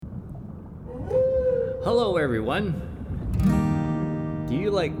Hello everyone! Do you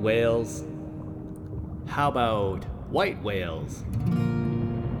like whales? How about white whales?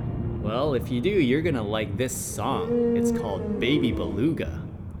 Well, if you do, you're gonna like this song. It's called Baby Beluga,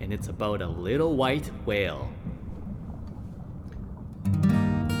 and it's about a little white whale.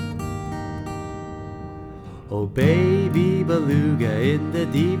 Oh baby beluga in the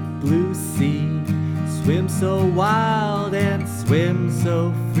deep blue sea, swim so wild and swim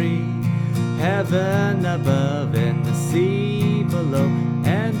so free. Heaven above and the sea below,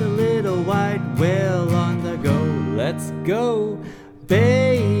 and a little white whale on the go. Let's go,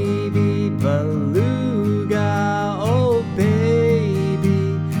 baby beluga. Oh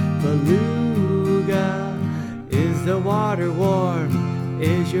baby beluga, is the water warm?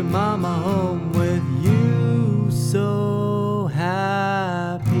 Is your mama home with you so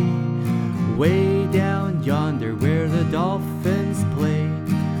happy? Way down yonder where the dolphins play,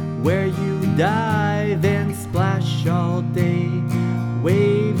 where you dive and splash all day.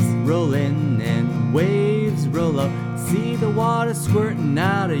 Waves roll in and waves roll out, see the water squirtin'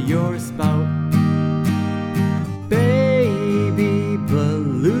 out of your spout. Baby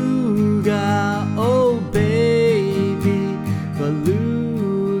beluga, oh baby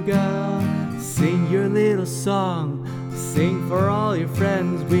beluga, sing your little song, sing for all your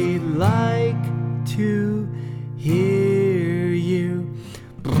friends. We'd like to hear you.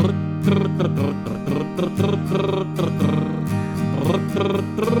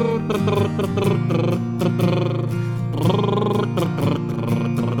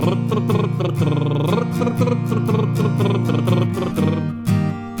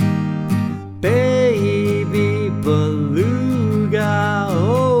 Baby beluga,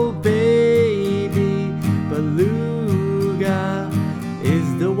 oh baby beluga,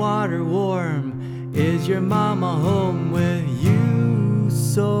 is the water warm? Is your mama home with you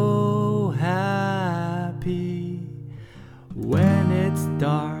so happy? When it's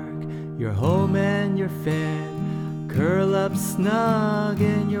dark, you're home and you're fed, curl up snug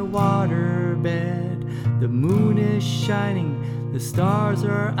in your water bed. The moon is shining, the stars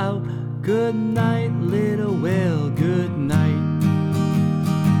are out. Good night, little whale, good night.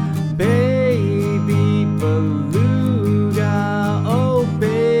 Baby beluga, oh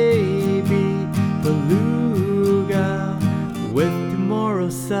baby beluga, with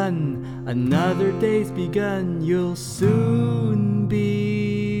tomorrow's sun, another day's begun. You'll soon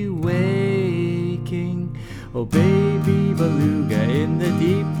be waking. Oh baby beluga in the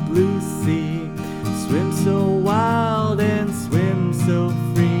deep blue sea, swim so wild and swim so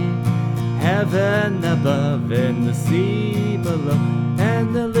free. Heaven above and the sea below,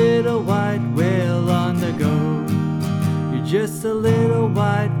 and the little white whale on the go. You're just a little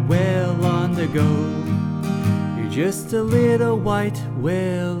white whale on the go. You're just a little white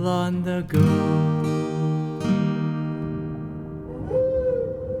whale on the go.